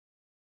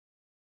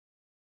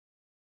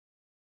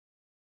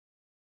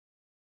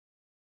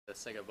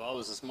Let's take our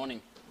Bibles this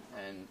morning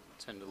and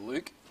turn to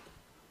Luke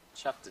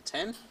chapter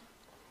 10.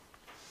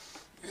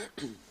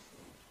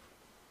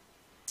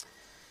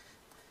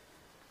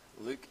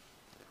 Luke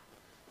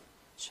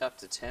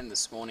chapter 10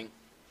 this morning.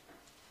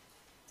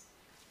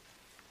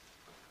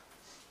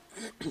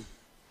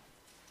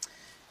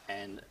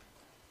 And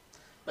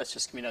let's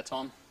just commit our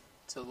time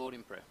to the Lord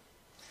in prayer.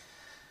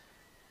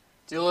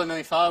 Dear Lord and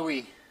Heavenly Father,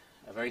 we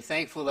are very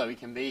thankful that we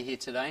can be here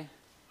today,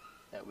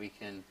 that we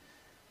can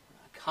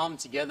come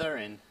together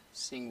and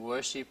sing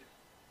worship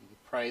and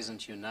give praise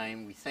unto your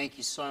name. We thank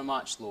you so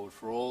much, Lord,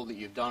 for all that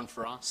you've done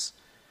for us.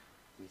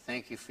 We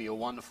thank you for your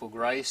wonderful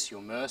grace,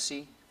 your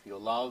mercy, for your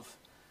love.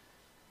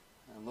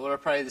 And Lord, I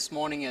pray this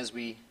morning as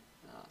we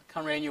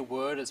come around your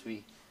word, as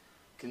we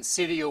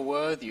consider your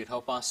word, that you'd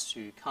help us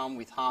to come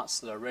with hearts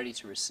that are ready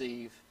to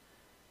receive.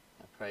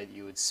 I pray that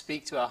you would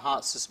speak to our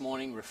hearts this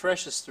morning,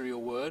 refresh us through your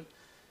word,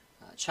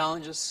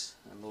 challenge us.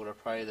 And Lord, I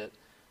pray that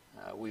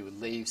we would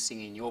leave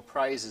singing your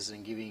praises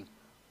and giving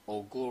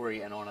all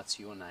glory and honour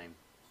to your name.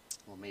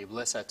 Lord, may you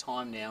bless our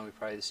time now. We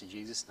pray this in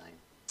Jesus' name.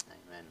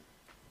 Amen.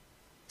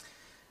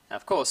 Now,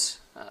 of course,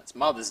 it's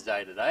Mother's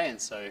Day today,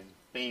 and so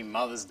being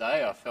Mother's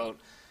Day, I felt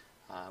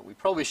we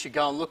probably should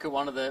go and look at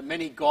one of the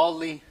many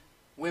godly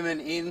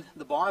women in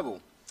the Bible.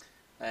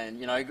 And,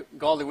 you know,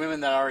 godly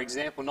women that are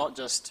example not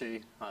just to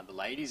the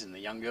ladies and the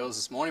young girls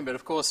this morning, but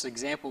of course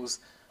examples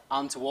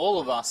unto all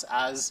of us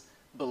as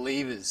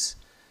believers.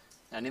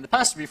 And in the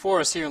passage before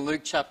us here in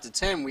Luke chapter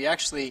 10, we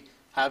actually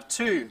have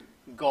two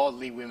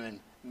godly women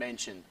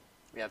mentioned.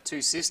 We have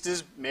two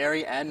sisters,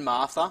 Mary and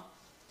Martha.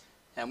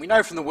 And we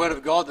know from the Word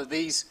of God that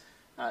these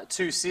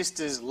two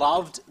sisters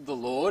loved the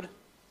Lord,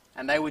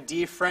 and they were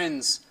dear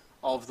friends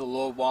of the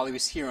Lord while he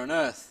was here on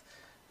earth.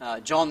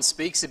 John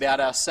speaks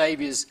about our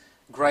Saviour's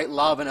great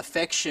love and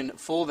affection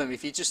for them.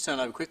 If you just turn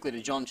over quickly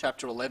to John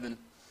chapter 11.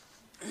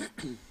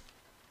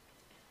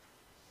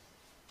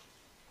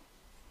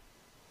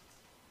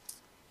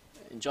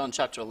 In John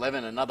chapter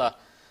 11, another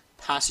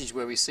passage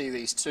where we see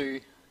these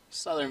two.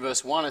 Starting in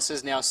verse 1, it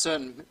says, "Now a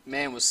certain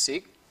man was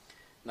sick,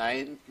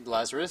 named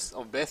Lazarus,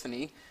 of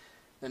Bethany,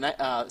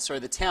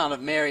 the town of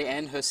Mary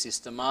and her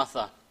sister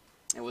Martha.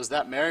 It was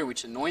that Mary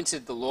which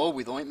anointed the Lord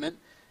with ointment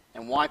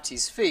and wiped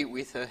his feet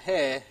with her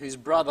hair, whose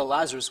brother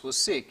Lazarus was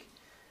sick.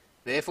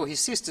 Therefore his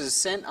sisters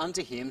sent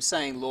unto him,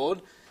 saying,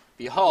 Lord,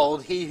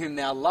 behold, he whom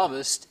thou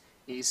lovest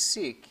is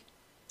sick.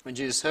 When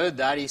Jesus heard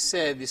that, he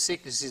said, This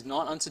sickness is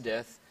not unto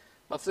death,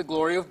 but for the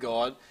glory of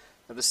God,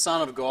 that the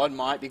Son of God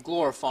might be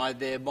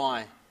glorified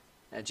thereby.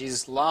 Now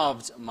Jesus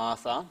loved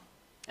Martha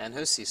and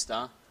her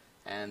sister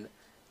and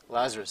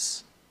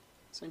Lazarus."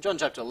 So in John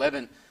chapter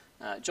 11,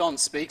 John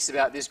speaks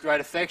about this great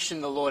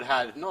affection the Lord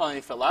had, not only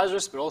for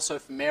Lazarus, but also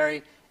for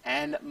Mary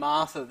and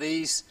Martha.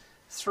 These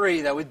three,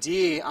 they were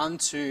dear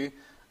unto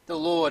the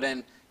Lord,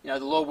 and the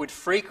Lord would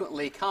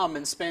frequently come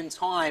and spend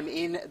time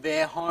in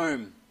their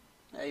home.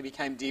 They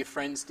became dear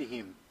friends to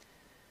him.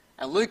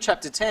 And Luke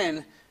chapter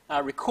 10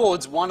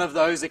 records one of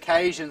those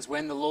occasions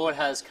when the Lord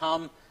has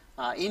come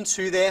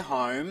into their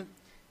home,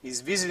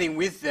 is visiting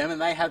with them, and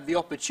they have the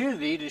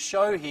opportunity to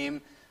show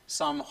him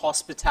some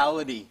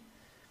hospitality.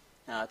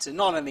 To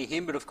not only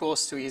him, but of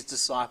course to his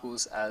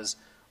disciples as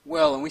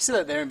well. And we see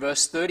that there in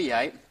verse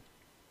 38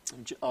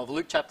 of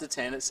Luke chapter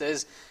 10. It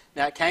says,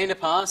 "Now it came to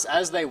pass,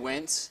 as they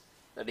went,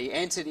 that he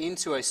entered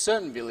into a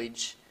certain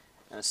village,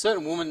 and a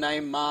certain woman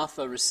named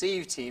Martha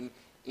received him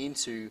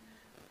into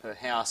her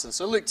house." And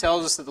so Luke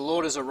tells us that the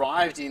Lord has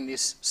arrived in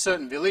this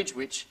certain village,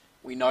 which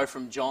we know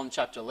from John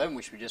chapter 11,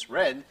 which we just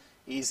read,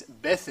 is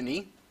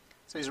Bethany.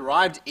 So he's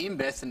arrived in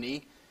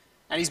Bethany,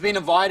 and he's been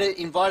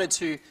invited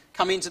to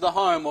come into the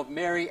home of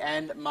Mary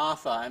and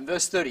Martha. And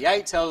verse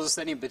 38 tells us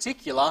that in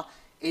particular,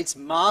 it's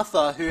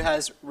Martha who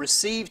has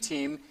received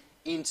him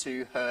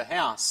into her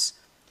house.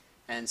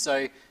 And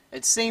so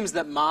it seems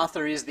that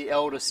Martha is the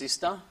elder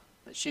sister,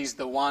 that she's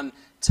the one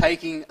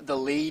taking the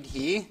lead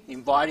here,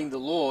 inviting the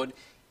Lord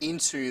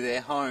into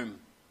their home.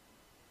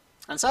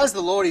 And so as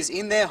the Lord is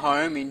in their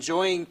home,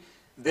 enjoying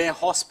their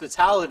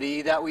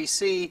hospitality, that we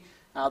see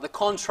the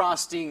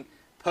contrasting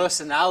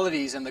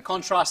personalities and the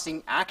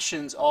contrasting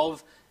actions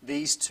of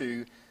these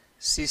two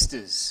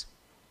sisters.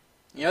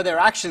 Their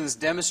actions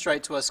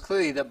demonstrate to us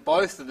clearly that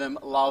both of them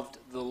loved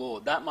the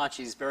Lord. That much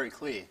is very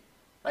clear.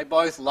 They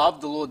both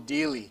loved the Lord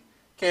dearly,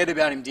 cared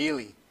about him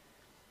dearly.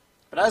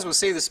 But as we'll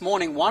see this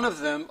morning, one of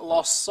them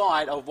lost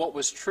sight of what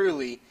was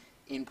truly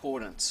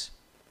important.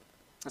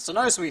 And so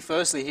notice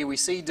firstly we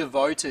see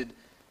devoted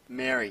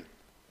Mary.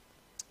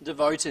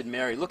 Devoted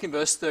Mary. Look in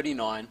verse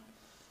 39.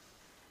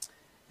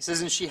 It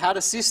says, "And she had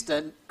a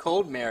sister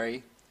called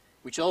Mary,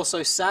 which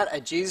also sat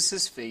at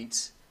Jesus'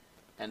 feet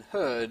and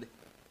heard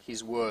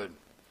his word."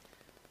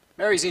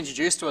 Mary's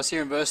introduced to us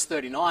here in verse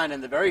 39,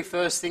 and the very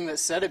first thing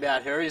that's said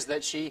about her is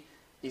that she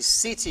is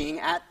sitting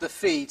at the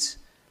feet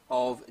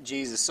of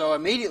Jesus. So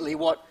immediately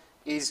what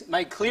is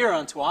made clear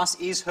unto us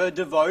is her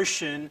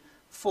devotion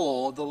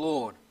for the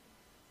Lord.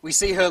 We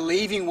see her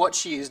leaving what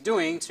she is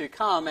doing to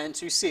come and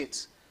to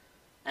sit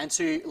and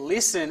to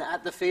listen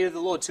at the feet of the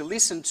Lord, to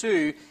listen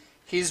to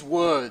his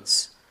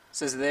words. It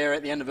says there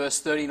at the end of verse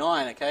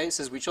 39, okay, it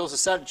says, which also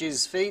sat at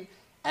Jesus' feet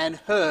and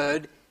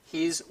heard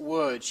his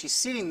word. She's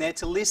sitting there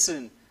to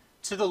listen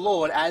to the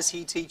Lord as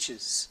he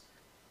teaches.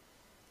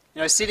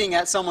 You know, sitting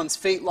at someone's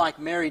feet like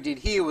Mary did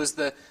here was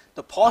the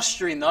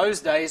posture in those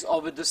days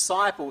of a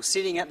disciple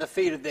sitting at the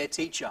feet of their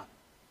teacher.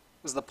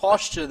 It was the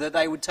posture that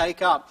they would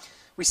take up.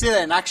 We see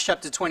that in Acts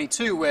chapter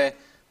 22 where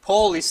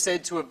Paul is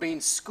said to have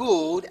been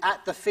schooled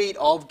at the feet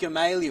of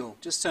Gamaliel.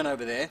 Just turn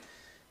over there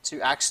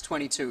to Acts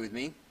 22 with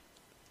me.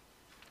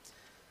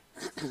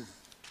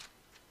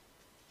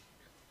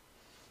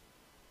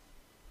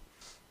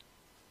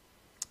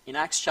 In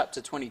Acts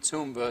chapter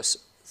 22 and verse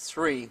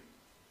 3,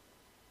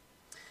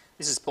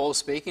 this is Paul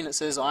speaking. It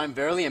says, I am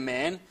verily a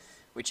man,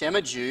 which am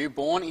a Jew,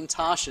 born in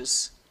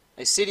Tarshish,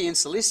 a city in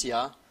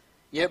Cilicia,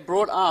 yet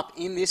brought up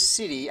in this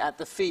city at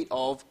the feet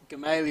of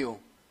Gamaliel,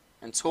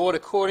 and taught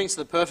according to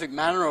the perfect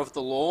manner of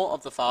the law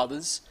of the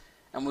fathers,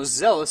 and was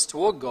zealous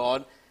toward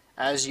God,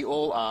 as ye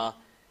all are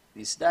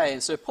this day.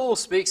 And so Paul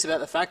speaks about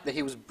the fact that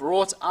he was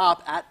brought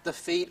up at the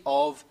feet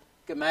of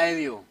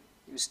Gamaliel.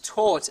 He was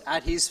taught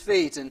at his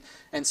feet.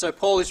 And so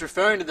Paul is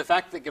referring to the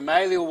fact that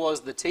Gamaliel was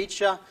the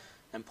teacher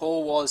and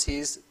Paul was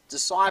his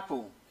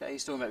disciple. Okay,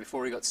 he's talking about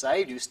before he got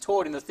saved. He was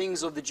taught in the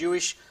things of the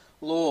Jewish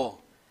law.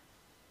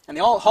 And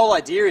the whole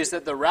idea is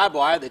that the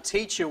rabbi, the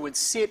teacher, would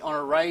sit on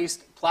a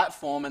raised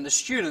platform and the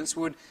students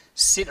would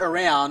sit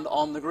around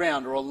on the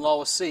ground or on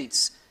lower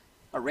seats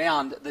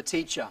around the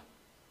teacher.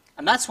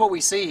 And that's what we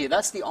see here.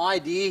 That's the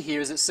idea here,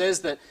 as it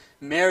says that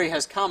Mary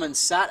has come and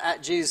sat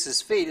at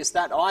Jesus' feet. It's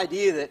that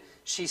idea that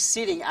she's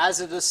sitting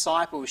as a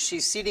disciple.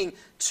 She's sitting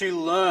to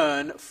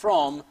learn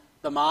from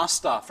the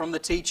master, from the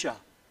teacher.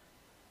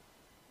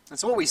 And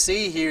so what we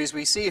see here is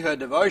we see her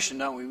devotion,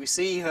 don't we? We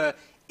see her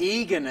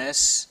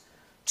eagerness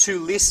to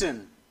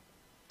listen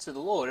to the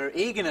Lord, her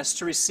eagerness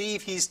to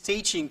receive his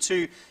teaching,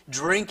 to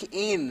drink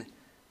in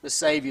the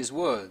Saviour's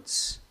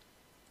words.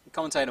 The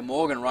commentator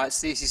Morgan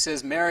writes this. He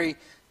says, Mary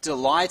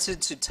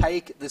delighted to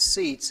take the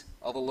seat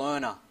of a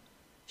learner.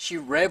 She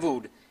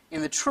revelled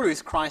in the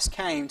truth Christ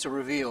came to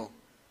reveal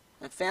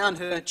and found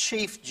her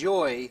chief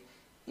joy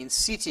in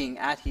sitting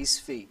at his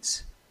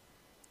feet.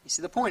 You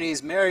see, the point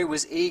is, Mary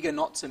was eager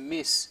not to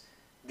miss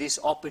this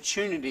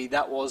opportunity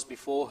that was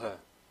before her.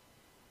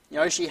 You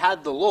know, she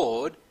had the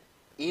Lord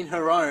in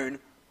her own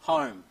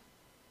home.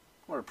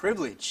 What a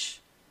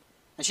privilege.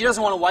 And she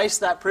doesn't want to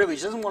waste that privilege.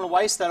 She doesn't want to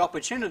waste that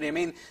opportunity. I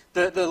mean,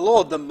 the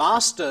Lord, the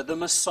Master, the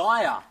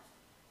Messiah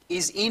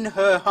is in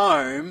her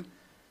home.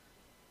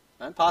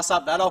 Don't pass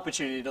up that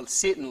opportunity to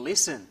sit and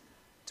listen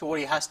to what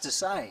he has to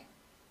say.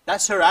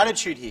 That's her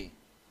attitude here.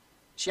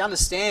 She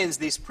understands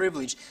this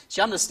privilege. She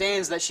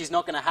understands that she's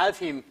not going to have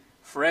him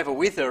forever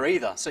with her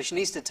either. So she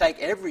needs to take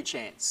every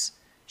chance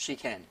she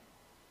can.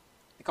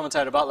 The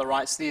commentator Butler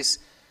writes this,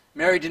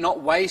 Mary did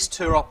not waste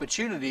her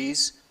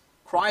opportunities.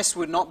 Christ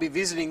would not be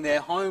visiting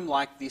their home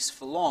like this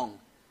for long.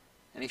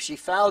 And if she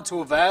failed to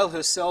avail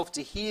herself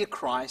to hear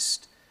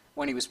Christ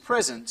when he was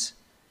present,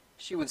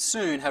 she would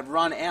soon have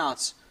run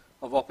out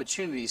of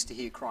opportunities to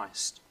hear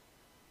Christ.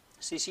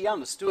 See, she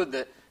understood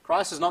that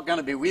Christ was not going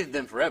to be with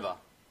them forever.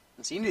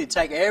 And so you need to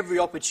take every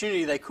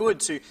opportunity they could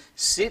to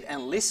sit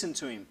and listen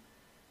to him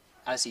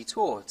as he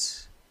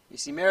taught. You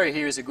see, Mary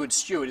here is a good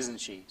steward,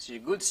 isn't she? She's a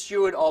good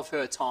steward of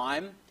her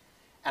time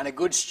and a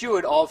good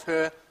steward of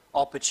her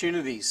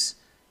opportunities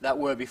that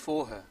were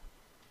before her.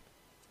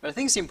 But I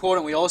think it's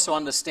important we also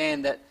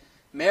understand that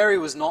Mary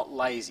was not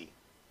lazy.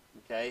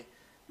 Okay?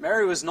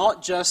 Mary was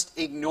not just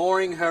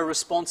ignoring her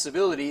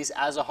responsibilities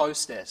as a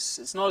hostess.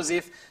 It's not as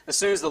if as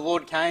soon as the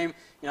Lord came,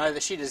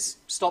 that she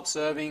just stopped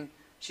serving.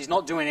 She's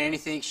not doing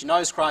anything. She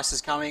knows Christ is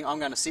coming. I'm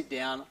going to sit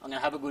down. I'm going to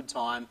have a good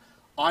time.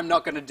 I'm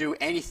not going to do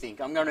anything.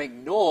 I'm going to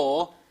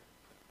ignore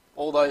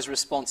all those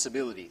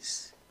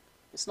responsibilities.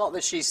 It's not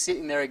that she's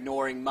sitting there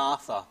ignoring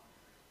Martha,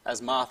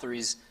 as Martha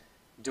is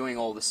doing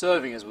all the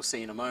serving, as we'll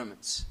see in a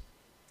moment.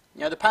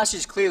 The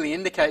passage clearly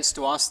indicates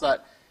to us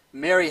that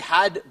Mary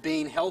had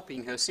been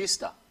helping her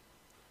sister.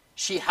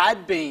 She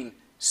had been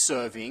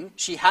serving.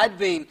 She had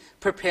been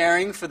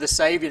preparing for the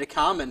Saviour to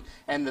come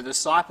and the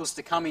disciples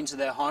to come into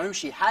their home.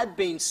 She had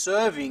been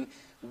serving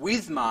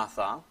with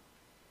Martha,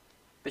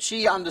 but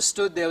she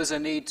understood there was a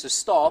need to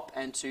stop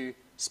and to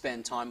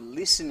spend time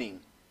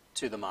listening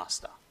to the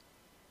Master.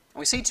 And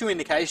we see two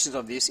indications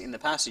of this in the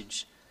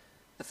passage.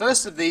 The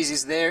first of these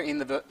is there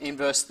in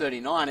verse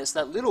 39. It's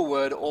that little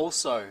word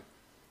also.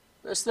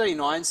 Verse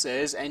 39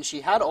 says, and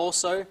she had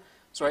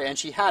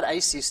a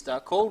sister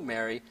called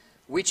Mary,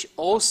 which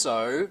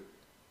also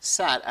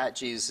sat at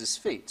Jesus'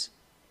 feet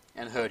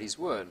and heard his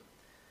word.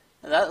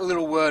 Now that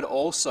little word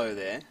also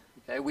there,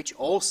 okay, which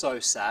also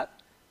sat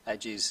at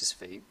Jesus'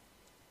 feet,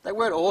 that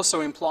word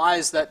also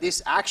implies that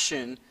this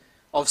action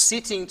of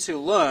sitting to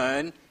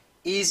learn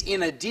is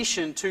in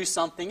addition to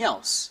something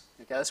else.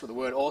 Okay, that's what the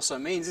word also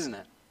means, isn't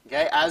it?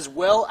 Okay, as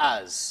well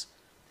as.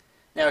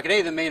 Now it can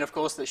either mean, of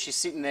course, that she's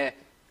sitting there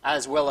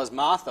as well as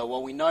Martha.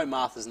 Well, we know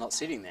Martha's not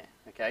sitting there.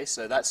 Okay,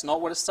 so that's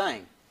not what it's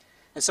saying.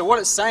 And so what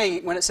it's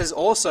saying, when it says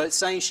also, it's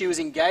saying she was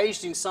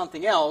engaged in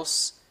something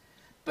else,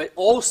 but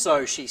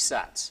also she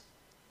sat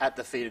at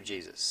the feet of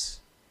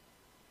Jesus.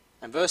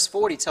 And verse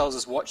 40 tells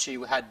us what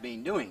she had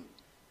been doing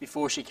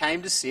before she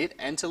came to sit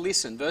and to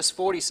listen. Verse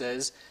 40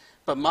 says,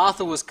 "But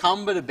Martha was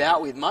cumbered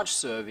about with much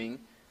serving,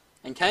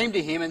 and came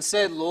to him and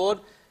said, Lord,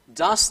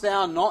 dost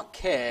thou not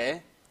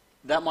care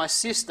that my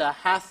sister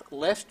hath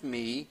left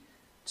me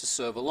to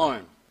serve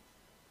alone?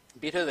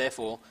 Bid her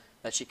therefore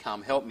that she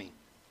come help me."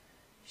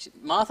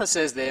 Martha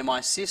says there,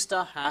 "My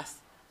sister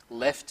hath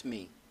left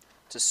me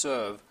to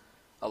serve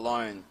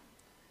alone."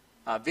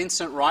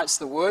 Vincent writes,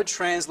 the word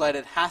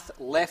translated hath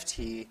left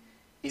here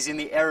is in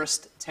the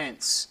aorist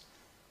tense.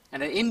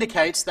 And it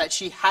indicates that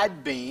she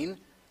had been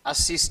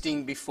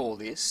assisting before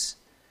this,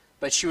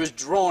 but she was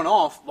drawn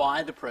off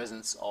by the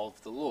presence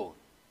of the Lord.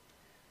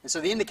 And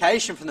so the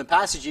indication from the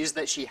passage is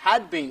that she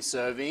had been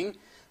serving,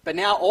 but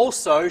now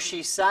also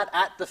she sat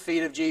at the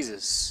feet of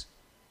Jesus.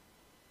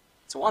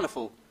 It's a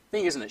wonderful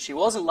thing, isn't it? She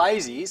wasn't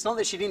lazy. It's not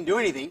that she didn't do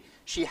anything.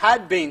 She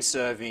had been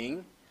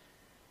serving,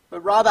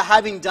 but rather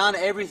having done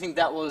everything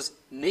that was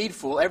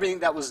needful, everything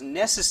that was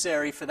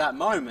necessary for that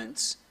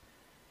moment,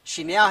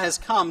 she now has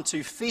come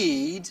to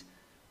feed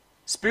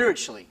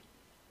spiritually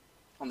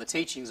on the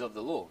teachings of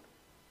the Lord.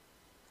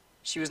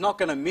 She was not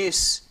going to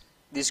miss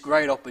this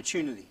great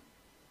opportunity.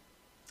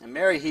 And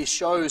Mary here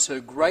shows her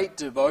great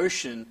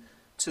devotion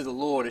to the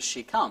Lord as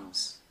she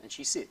comes and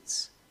she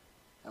sits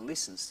and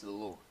listens to the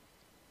Lord.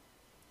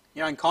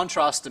 You know, in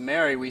contrast to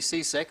Mary, we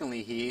see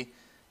secondly here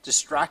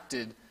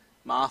distracted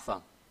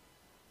Martha.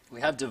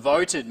 We have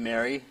devoted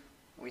Mary,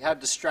 we have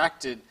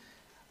distracted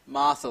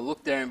Martha.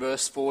 Look there in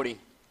verse 40. It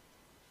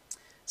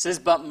says,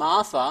 "But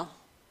Martha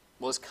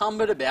was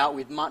cumbered about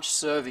with much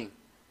serving,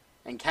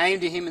 and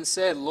came to him and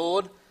said,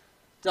 Lord,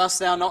 dost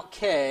thou not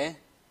care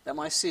that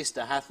my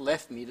sister hath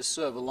left me to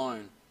serve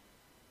alone?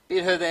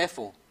 Bid her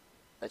therefore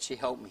that she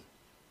help me."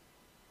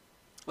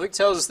 Luke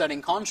tells us that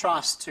in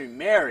contrast to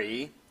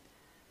Mary,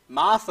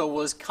 Martha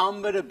was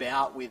cumbered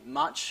about with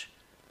much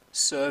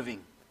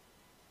serving.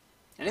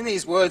 And in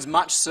these words,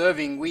 much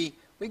serving, we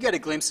get a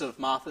glimpse of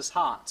Martha's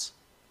heart.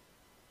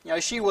 You know,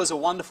 she was a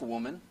wonderful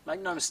woman.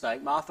 Make no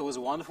mistake, Martha was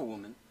a wonderful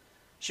woman.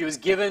 She was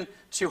given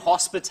to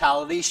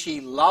hospitality.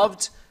 She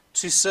loved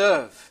to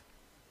serve.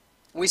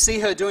 We see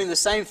her doing the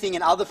same thing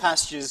in other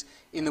passages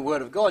in the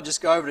Word of God.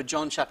 Just go over to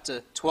John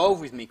chapter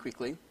 12 with me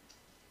quickly.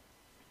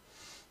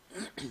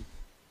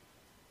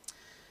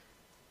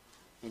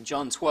 In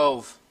John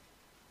 12,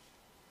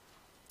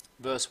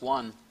 verse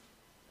 1,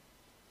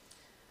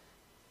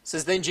 it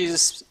says, Then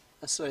Jesus,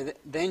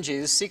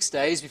 6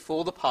 days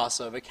before the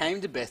Passover,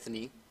 came to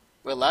Bethany,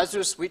 where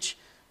Lazarus which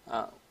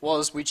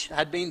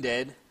had been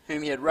dead,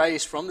 whom he had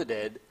raised from the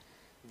dead.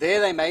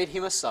 There they made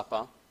him a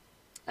supper,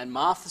 and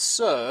Martha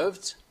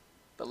served,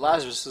 but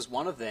Lazarus was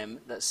one of them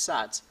that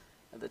sat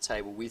at the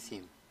table with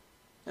him.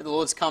 And the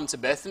Lord's come to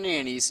Bethany,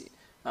 and he's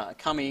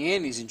coming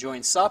in, he's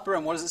enjoying supper,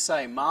 and what does it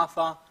say?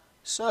 Martha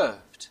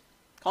served.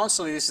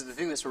 Constantly, this is the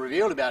thing that's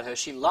revealed about her.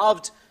 She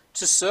loved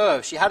to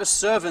serve. She had a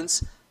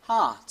servant's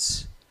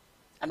heart.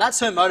 And that's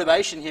her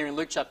motivation here in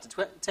Luke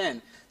chapter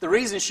 10. The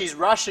reason she's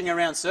rushing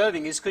around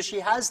serving is because she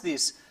has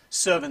this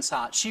servant's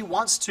heart. She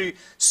wants to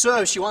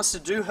serve. She wants to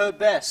do her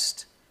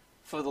best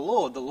for the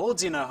Lord. The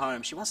Lord's in her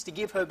home. She wants to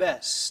give her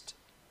best.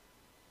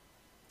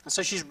 And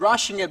so she's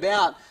rushing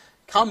about,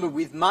 cumbered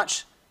with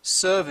much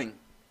serving.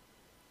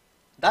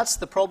 That's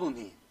the problem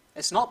here.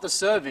 It's not the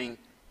serving,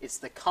 it's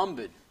the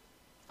cumbered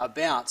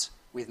about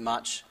with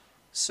much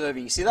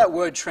serving. You see that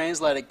word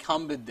translated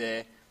cumbered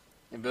there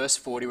in verse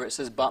 40 where it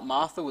says, "But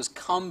Martha was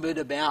cumbered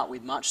about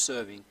with much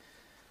serving."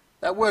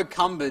 That word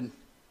cumbered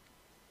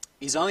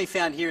is only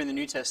found here in the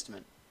New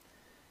Testament.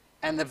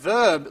 And the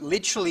verb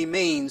literally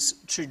means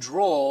to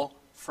draw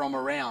from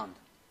around.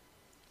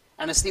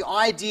 And it's the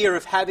idea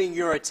of having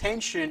your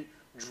attention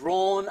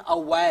drawn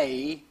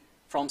away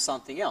from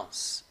something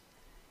else.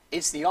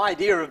 It's the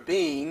idea of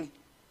being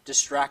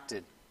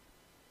distracted.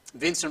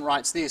 Vincent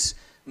writes this,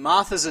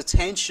 Martha's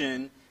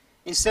attention,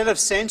 instead of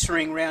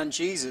centering around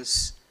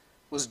Jesus,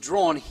 was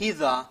drawn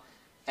hither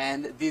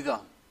and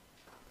thither.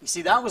 You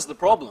see, that was the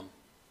problem.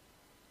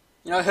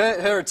 You know,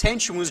 her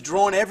attention was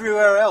drawn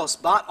everywhere else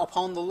but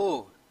upon the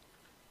Lord.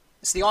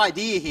 It's the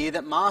idea here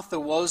that Martha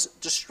was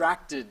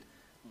distracted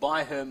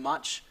by her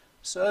much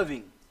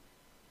serving.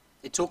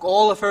 It took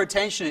all of her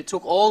attention, it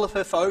took all of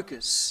her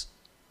focus.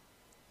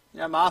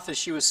 You know, Martha,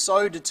 she was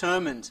so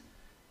determined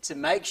to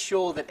make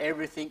sure that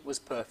everything was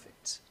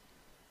perfect.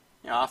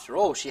 You know, after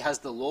all, she has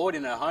the Lord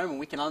in her home, and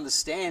we can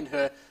understand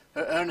her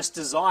earnest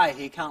desire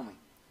here, can't we?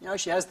 You know,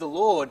 she has the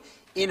Lord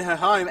in her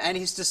home and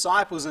his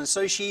disciples, and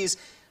so she is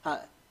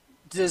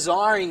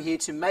desiring here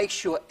to make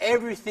sure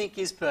everything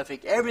is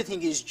perfect,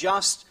 everything is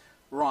just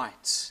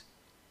right.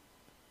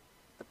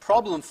 The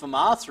problem for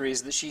Martha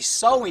is that she's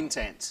so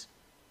intent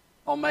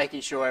on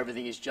making sure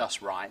everything is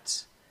just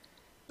right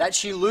that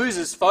she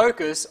loses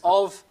focus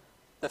of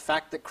the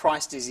fact that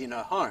Christ is in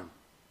her home.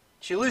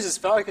 She loses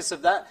focus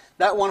of that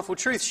wonderful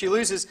truth. She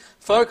loses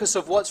focus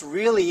of what's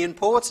really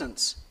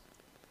important,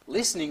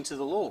 listening to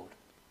the Lord.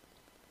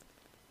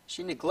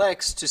 She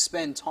neglects to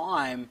spend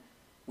time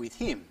with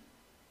him.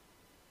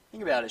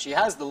 Think about it. She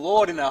has the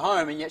Lord in her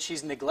home, and yet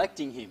she's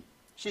neglecting him.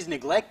 She's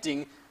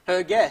neglecting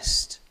her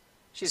guest.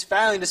 She's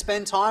failing to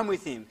spend time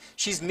with him.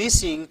 She's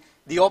missing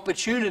the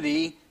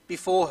opportunity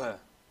before her.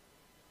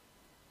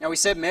 Now, we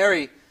said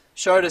Mary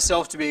showed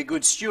herself to be a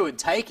good steward,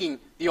 taking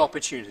the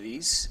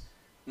opportunities.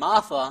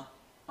 Martha,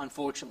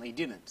 unfortunately,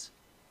 didn't.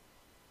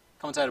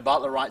 Commentator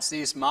Butler writes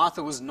this: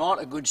 Martha was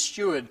not a good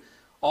steward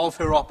of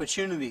her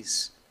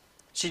opportunities.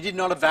 She did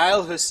not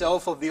avail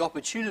herself of the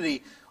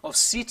opportunity of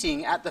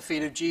sitting at the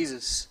feet of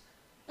Jesus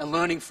and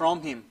learning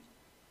from him.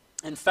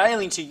 And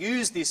failing to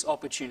use this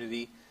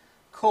opportunity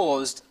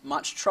caused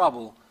much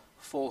trouble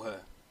for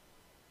her.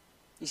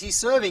 You see,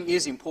 serving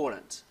is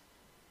important.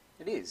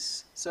 It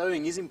is.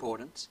 Serving is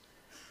important.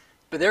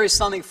 But there is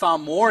something far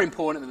more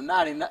important than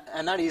that,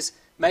 and that is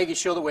making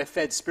sure that we're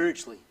fed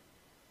spiritually.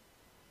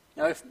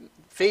 You know,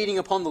 feeding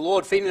upon the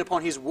Lord, feeding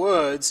upon his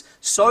words,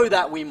 so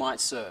that we might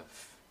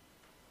serve.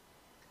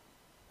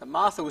 But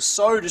Martha was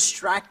so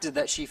distracted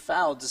that she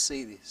failed to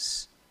see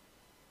this.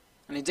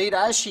 And indeed,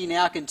 as she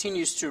now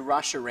continues to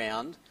rush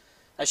around,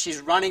 as she's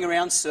running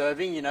around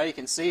serving, you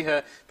can see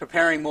her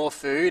preparing more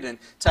food and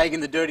taking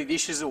the dirty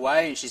dishes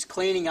away, and she's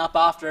cleaning up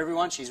after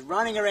everyone. She's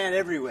running around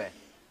everywhere.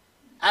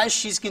 As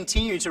she's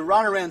continuing to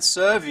run around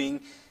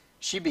serving,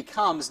 she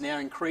becomes now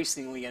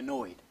increasingly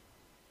annoyed.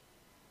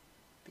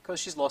 Because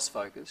she's lost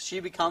focus, she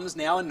becomes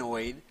now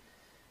annoyed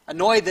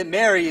that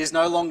Mary is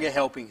no longer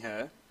helping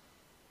her.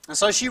 And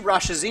so she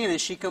rushes in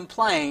and she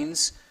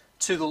complains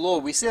to the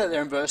Lord. We see that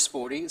there in verse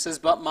 40. It says,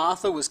 "But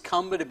Martha was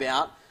cumbered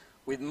about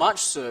with much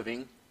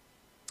serving,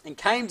 and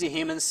came to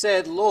him and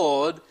said,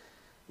 Lord,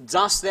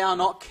 dost thou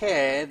not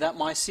care that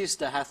my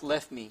sister hath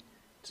left me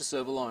to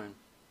serve alone?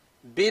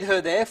 Bid her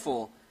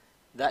therefore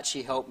that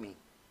she help me."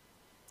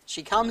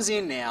 She comes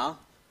in now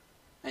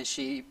and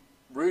she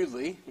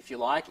rudely, if you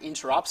like,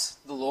 interrupts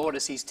the Lord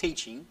as he's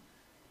teaching,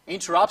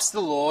 interrupts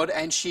the Lord,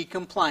 and she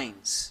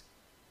complains.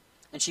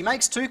 And she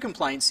makes two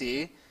complaints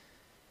here,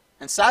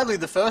 and sadly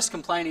the first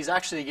complaint is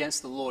actually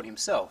against the Lord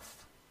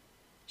himself.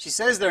 She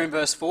says there in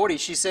verse 40,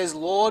 she says,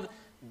 "Lord,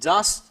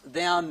 dost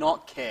thou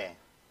not care?"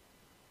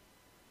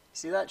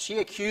 See that? She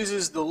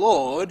accuses the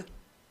Lord,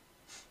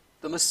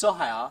 the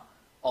Messiah,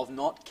 of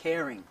not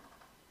caring.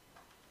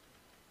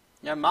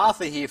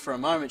 Martha here for a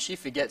moment, she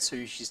forgets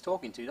who she's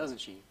talking to, doesn't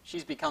she?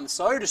 She's become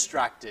so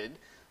distracted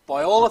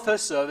by all of her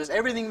service,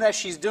 everything that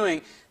she's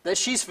doing, that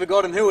she's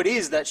forgotten who it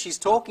is that she's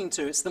talking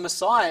to. It's the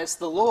Messiah, it's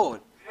the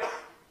Lord.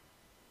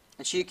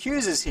 And she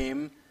accuses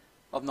him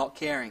of not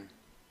caring.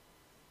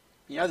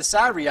 The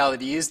sad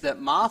reality is that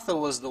Martha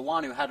was the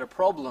one who had a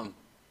problem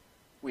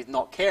with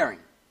not caring.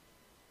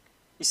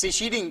 You see,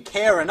 she didn't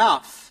care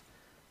enough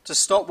to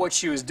stop what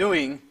she was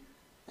doing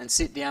and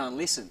sit down and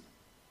listen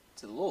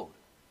to the Lord.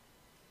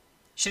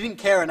 She didn't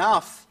care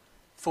enough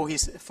for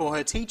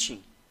her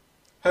teaching.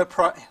 Her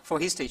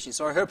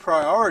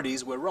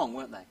priorities were wrong,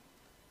 weren't they?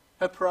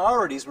 Her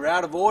priorities were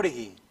out of order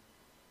here.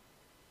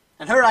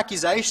 And her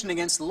accusation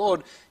against the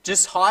Lord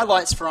just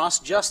highlights for us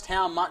just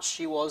how much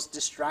she was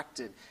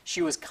distracted.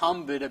 She was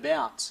cumbered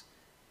about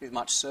with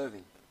much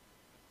serving.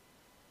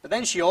 But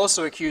then she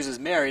also accuses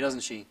Mary,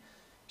 doesn't she?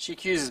 She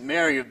accuses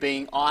Mary of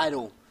being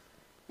idle.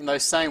 In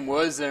those same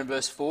words there in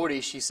verse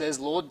 40, she says,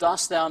 "Lord,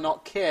 dost thou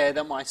not care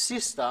that my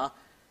sister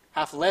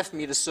hath left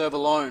me to serve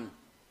alone?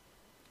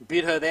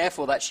 Bid her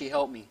therefore that she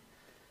help me."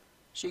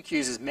 She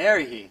accuses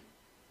Mary here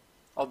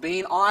of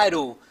being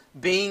idle,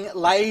 being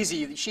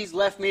lazy. She's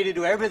left me to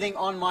do everything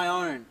on my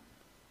own.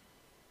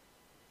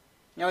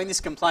 In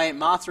this complaint,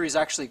 Martha is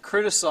actually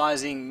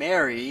criticizing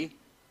Mary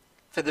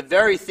for the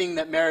very thing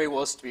that Mary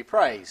was to be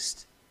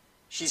praised.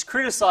 She's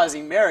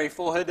criticizing Mary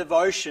for her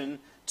devotion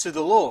to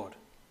the Lord.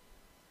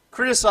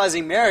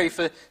 Criticizing Mary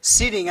for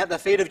sitting at the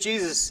feet of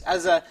Jesus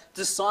as a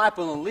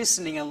disciple and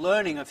listening and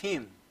learning of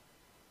him.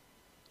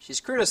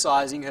 She's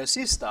criticizing her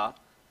sister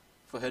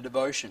for her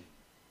devotion.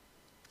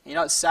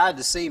 It's sad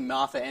to see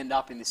Martha end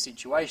up in this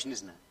situation,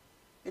 isn't it?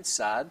 It's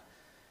sad.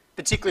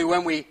 Particularly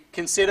when we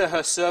consider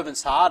her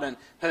servant's heart and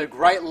her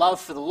great love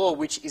for the Lord,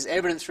 which is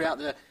evident throughout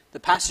the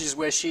passages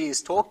where she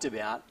is talked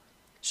about.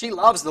 She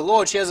loves the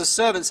Lord. She has a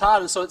servant's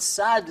heart, and so it's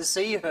sad to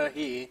see her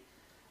here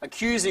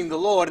accusing the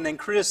Lord and then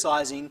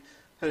criticizing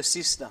her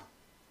sister.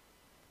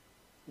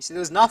 You see,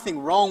 there was nothing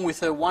wrong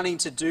with her wanting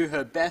to do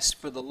her best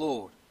for the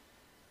Lord.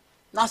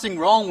 Nothing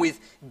wrong with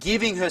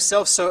giving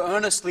herself so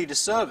earnestly to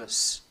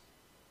service.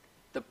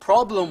 The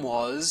problem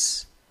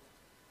was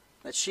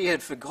that she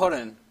had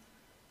forgotten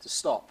to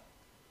stop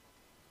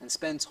and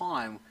spend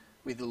time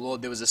with the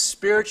Lord. There was a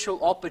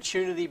spiritual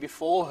opportunity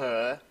before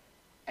her,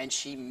 and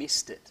she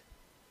missed it.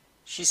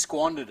 She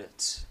squandered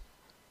it.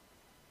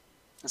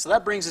 And so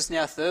that brings us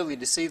now thirdly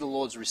to see the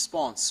Lord's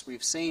response.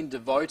 We've seen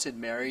devoted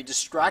Mary,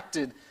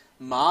 distracted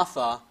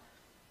Martha,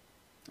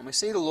 and we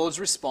see the Lord's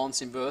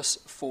response in verse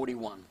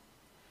 41.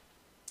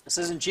 It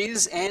says, "And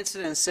Jesus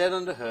answered and said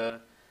unto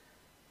her,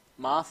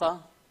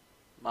 Martha,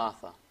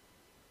 Martha,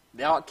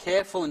 thou art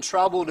careful and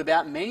troubled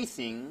about many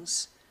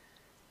things,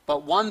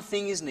 but one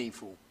thing is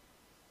needful.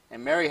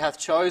 And Mary hath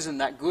chosen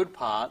that good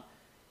part,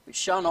 which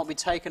shall not be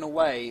taken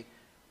away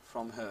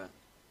from her."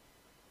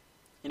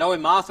 You know,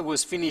 when Martha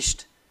was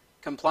finished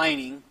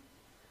complaining,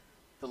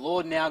 the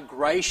Lord now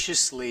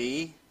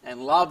graciously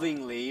and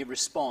lovingly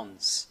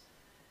responds.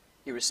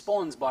 He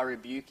responds by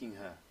rebuking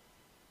her.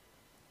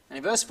 And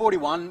in verse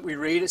 41 we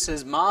read, it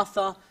says,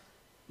 Martha,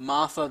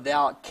 Martha,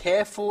 thou art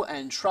careful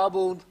and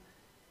troubled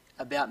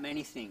about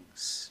many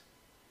things.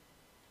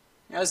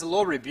 Now, as the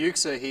Lord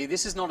rebukes her here,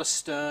 this is not a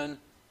stern,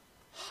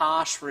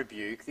 harsh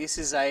rebuke. This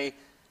is a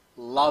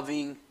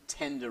loving,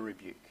 tender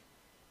rebuke.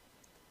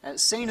 And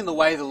it's seen in the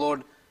way the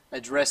Lord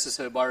addresses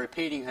her by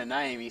repeating her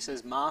name. He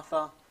says,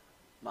 Martha,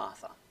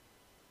 Martha.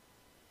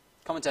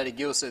 Commentator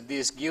Gill said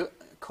this,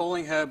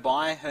 calling her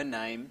by her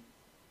name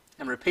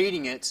and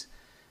repeating it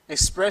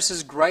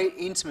expresses great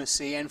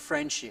intimacy and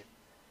friendship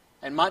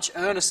and much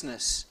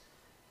earnestness,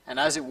 and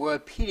as it were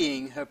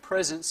pitying her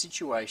present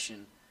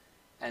situation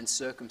and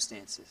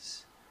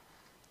circumstances.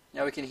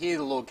 Now we can hear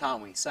the Lord,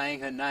 can't we,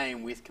 saying her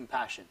name with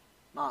compassion.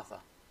 Martha,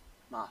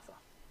 Martha.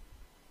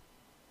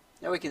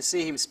 Now we can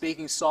see him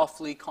speaking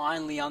softly,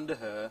 kindly under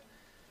her,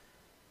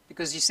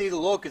 because you see, the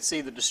Lord could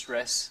see the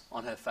distress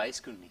on her face,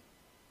 couldn't he?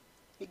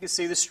 He could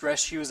see the stress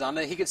she was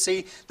under. He could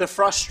see the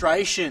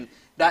frustration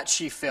that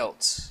she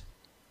felt.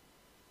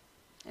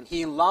 And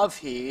he, in love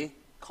here,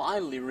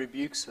 kindly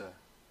rebukes her.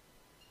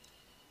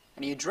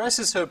 And he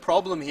addresses her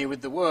problem here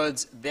with the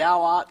words,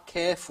 thou art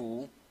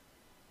careful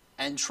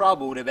and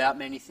troubled about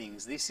many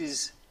things. This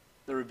is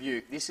the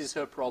rebuke. This is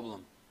her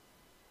problem.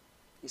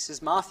 He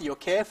says, Martha, you're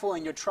careful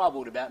and you're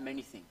troubled about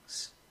many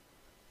things.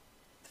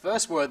 The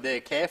first word there,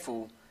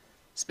 careful,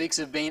 speaks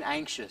of being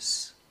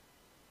anxious.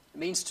 It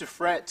means to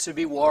fret, to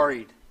be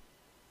worried.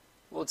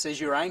 The Lord says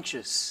you're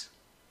anxious.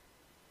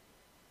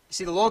 You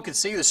see, the Lord could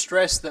see the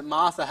stress that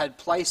Martha had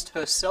placed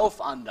herself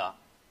under.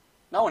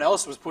 No one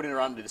else was putting her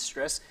under this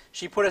stress.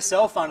 She put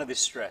herself under this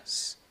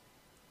stress.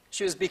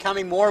 She was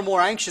becoming more and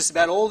more anxious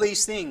about all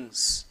these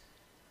things,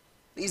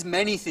 these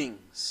many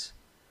things.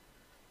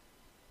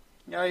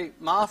 You know,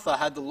 Martha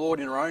had the Lord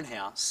in her own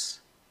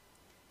house,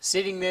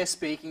 sitting there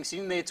speaking,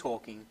 sitting there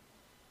talking.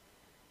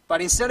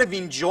 But instead of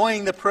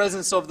enjoying the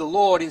presence of the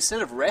Lord,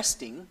 instead of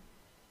resting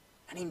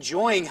and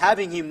enjoying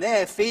having him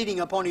there, feeding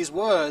upon his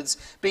words,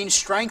 being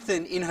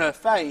strengthened in her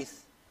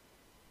faith,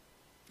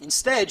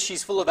 instead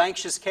she's full of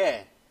anxious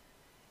care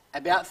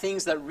about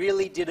things that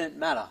really didn't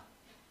matter.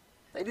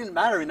 They didn't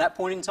matter in that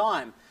point in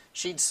time.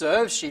 She'd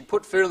served, she'd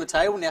put food on the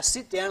table, now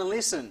sit down and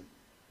listen.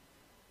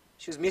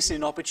 She was missing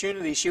an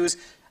opportunity. She was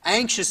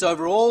anxious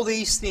over all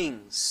these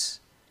things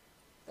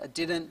that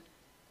didn't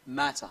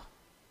matter.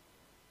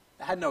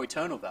 They had no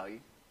eternal value.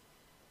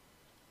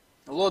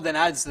 The Lord then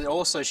adds that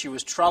also she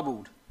was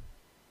troubled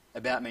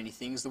about many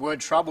things. The word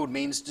troubled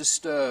means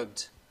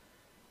disturbed.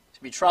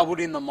 To be troubled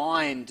in the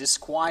mind,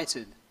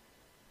 disquieted.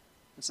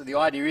 And so the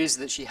idea is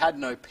that she had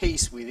no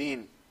peace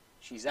within.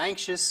 She's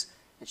anxious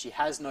and she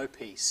has no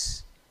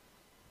peace.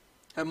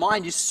 Her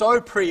mind is so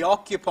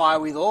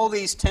preoccupied with all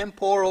these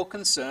temporal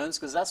concerns,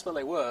 because that's what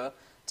they were,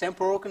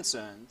 temporal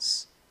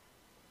concerns.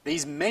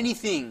 These many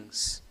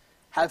things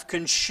have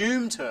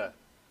consumed her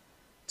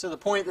to the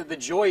point that the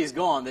joy is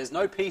gone. There's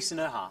no peace in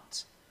her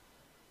heart.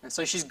 And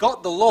so she's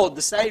got the Lord,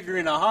 the Saviour,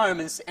 in her home,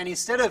 and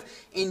instead of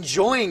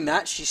enjoying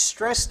that, she's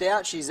stressed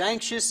out, she's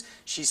anxious,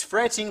 she's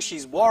fretting,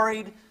 she's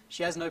worried,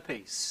 she has no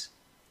peace.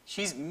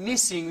 She's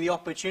missing the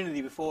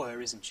opportunity before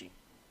her, isn't she?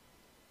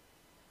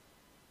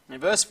 In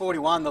verse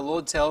 41, the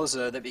Lord tells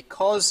her that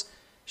because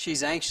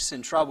she's anxious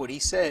and troubled, he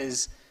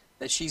says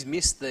that she's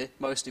missed the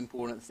most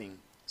important thing.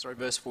 Sorry,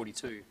 verse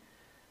 42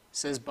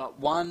 says, but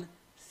one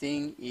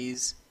thing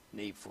is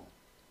needful.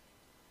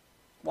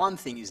 One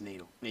thing is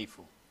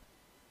needful.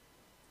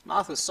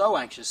 Martha was so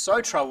anxious,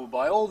 so troubled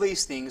by all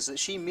these things that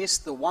she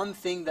missed the one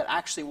thing that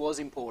actually was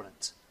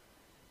important: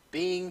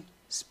 being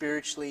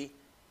spiritually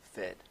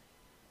fed.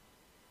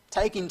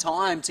 Taking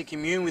time to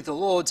commune with the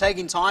Lord,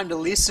 taking time to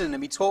listen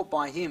and be taught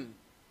by him.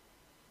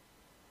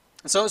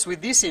 And so it's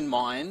with this in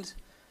mind,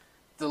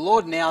 the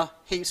Lord now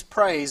heaps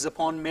praise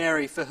upon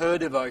Mary for her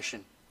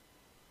devotion.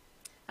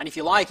 And if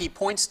you like, he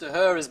points to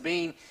her as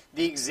being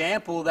the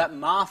example that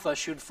Martha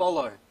should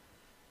follow.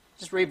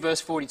 Just read verse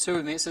 42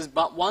 with me. It says,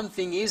 but one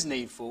thing is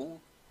needful,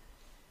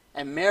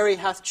 and Mary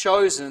hath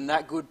chosen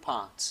that good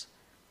part,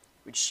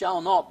 which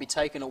shall not be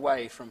taken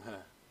away from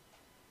her.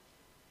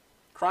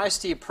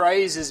 Christ here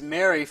praises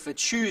Mary for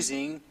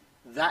choosing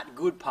that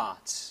good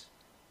part.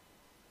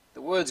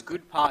 The words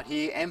good part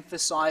here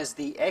emphasize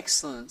the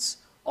excellence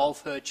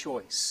of her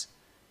choice.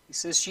 He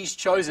says she's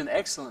chosen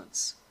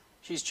excellence.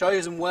 She's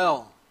chosen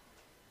well.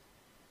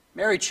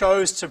 Mary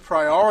chose to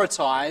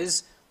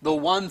prioritize the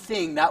one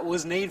thing that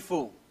was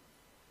needful.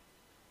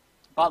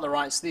 Butler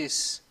writes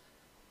this: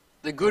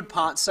 the good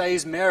part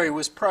says Mary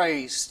was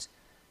praised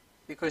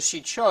because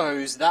she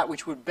chose that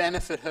which would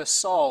benefit her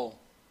soul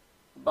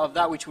above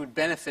that which would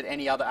benefit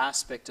any other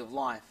aspect of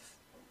life.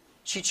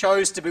 She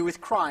chose to be with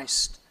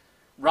Christ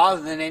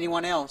rather than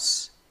anyone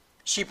else.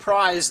 She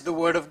prized the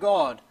Word of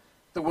God,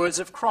 the words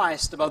of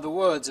Christ above the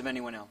words of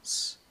anyone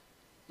else.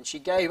 And she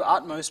gave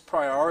utmost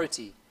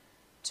priority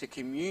to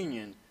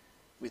communion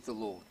with the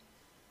Lord.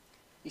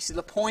 You see,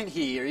 the point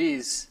here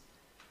is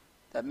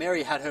that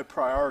Mary had her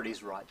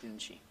priorities right,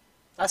 didn't she?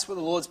 That's what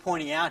the Lord's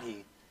pointing out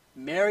here.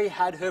 Mary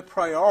had her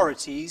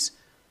priorities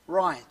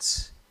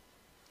right.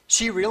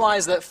 She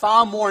realized that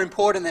far more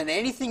important than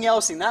anything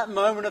else in that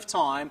moment of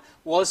time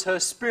was her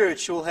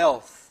spiritual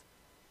health.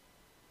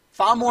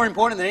 Far more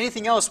important than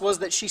anything else was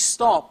that she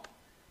stop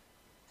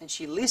and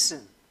she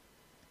listen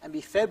and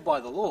be fed by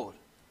the Lord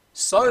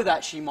so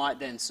that she might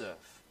then serve.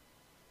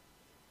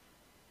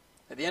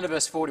 At the end of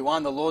verse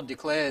 41, the Lord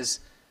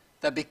declares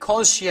that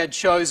because she had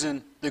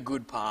chosen the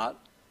good part,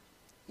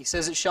 He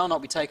says it shall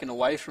not be taken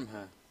away from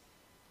her.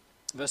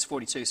 Verse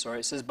 42,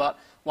 it says, but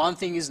one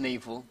thing is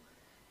needful,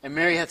 and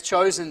Mary hath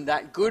chosen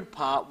that good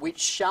part which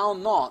shall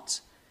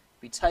not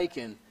be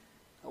taken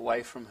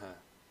away from her.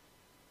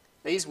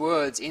 These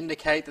words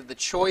indicate that the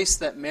choice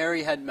that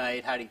Mary had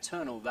made had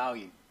eternal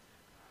value.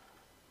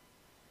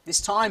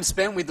 This time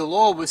spent with the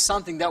Lord was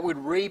something that would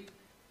reap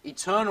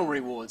eternal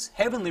rewards,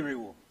 heavenly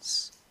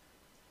rewards.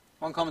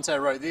 One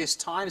commentator wrote this: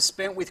 time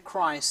spent with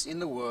Christ in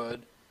the Word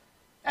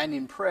and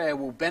in prayer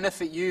will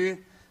benefit you,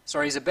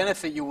 is a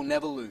benefit you will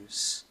never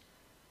lose.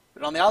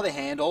 But on the other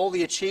hand, all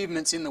the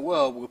achievements in the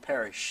world will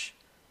perish.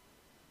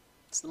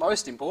 It's the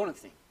most important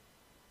thing.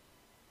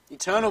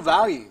 Eternal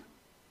value.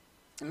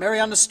 And Mary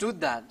understood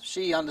that.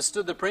 She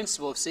understood the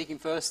principle of seeking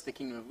first the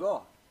kingdom of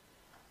God.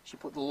 She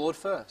put the Lord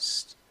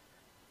first.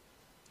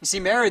 You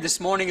see, Mary this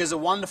morning is a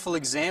wonderful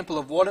example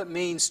of what it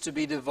means to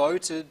be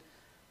devoted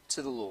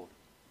to the Lord.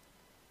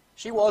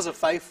 She was a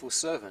faithful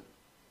servant.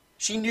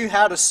 She knew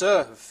how to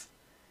serve.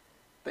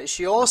 But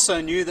she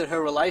also knew that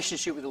her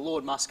relationship with the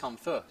Lord must come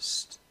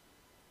first.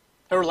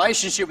 Her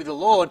relationship with the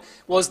Lord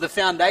was the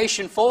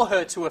foundation for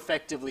her to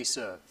effectively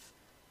serve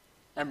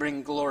and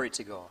bring glory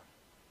to God.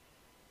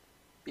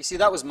 You see,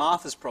 that was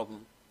Martha's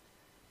problem.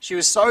 She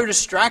was so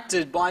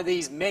distracted by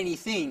these many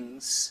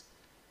things,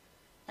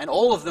 and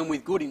all of them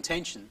with good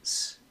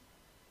intentions.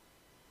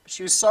 But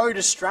she was so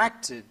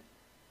distracted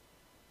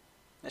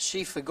that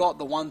she forgot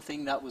the one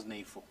thing that was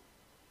needful: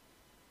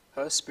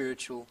 her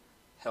spiritual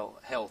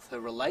health, her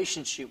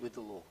relationship with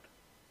the Lord.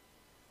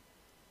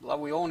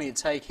 Beloved, we all need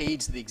to take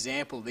heed to the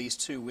example of these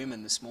two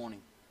women this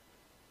morning.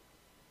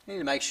 We need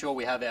to make sure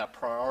we have our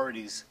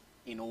priorities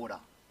in order.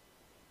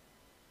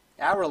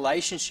 Our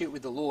relationship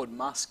with the Lord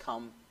must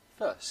come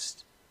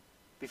first,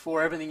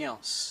 before everything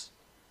else.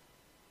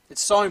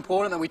 It's so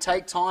important that we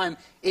take time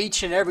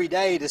each and every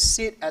day to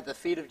sit at the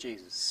feet of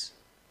Jesus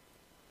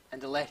and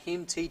to let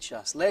Him teach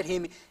us, let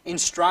Him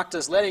instruct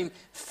us, let Him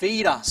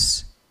feed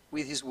us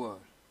with His Word.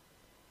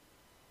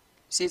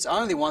 See, it's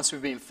only once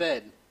we've been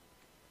fed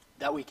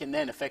that we can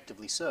then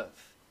effectively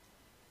serve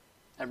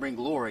and bring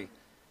glory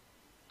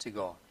to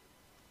God.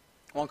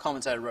 One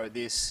commentator wrote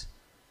this: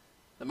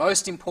 the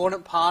most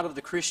important part of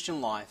the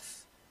Christian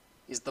life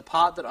is the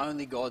part that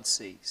only God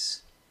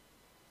sees.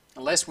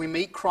 Unless we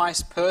meet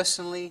Christ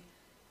personally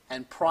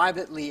and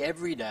privately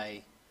every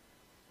day,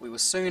 we will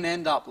soon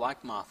end up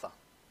like Martha,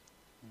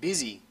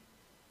 busy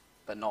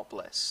but not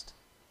blessed.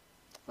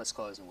 Let's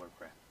close in a word of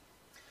prayer.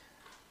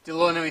 Dear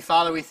Lord and Heavenly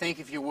Father, we thank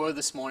you for your word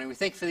this morning. We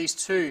thank you for these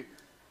two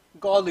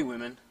godly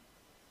women,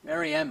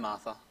 Mary and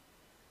Martha.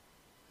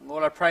 And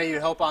Lord, I pray you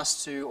help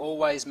us to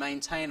always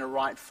maintain a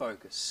right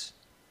focus.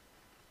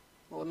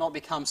 Lord, not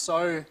become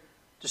so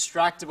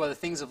distracted by the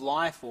things of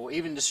life or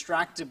even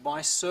distracted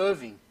by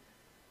serving.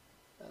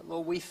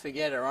 Lord, we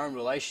forget our own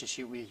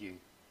relationship with you.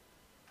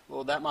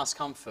 Lord, that must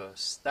come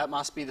first. That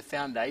must be the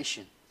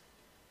foundation.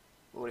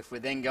 Lord, if we're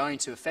then going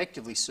to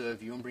effectively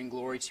serve you and bring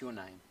glory to your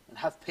name and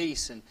have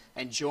peace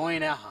and joy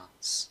in our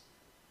hearts,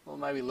 Lord,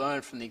 may we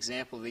learn from the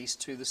example of these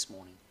two this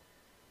morning.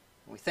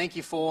 And we thank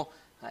you for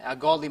our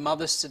godly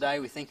mothers today.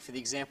 We thank you for the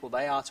example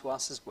they are to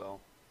us as well.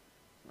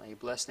 May you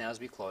bless now as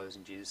we close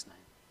in Jesus' name.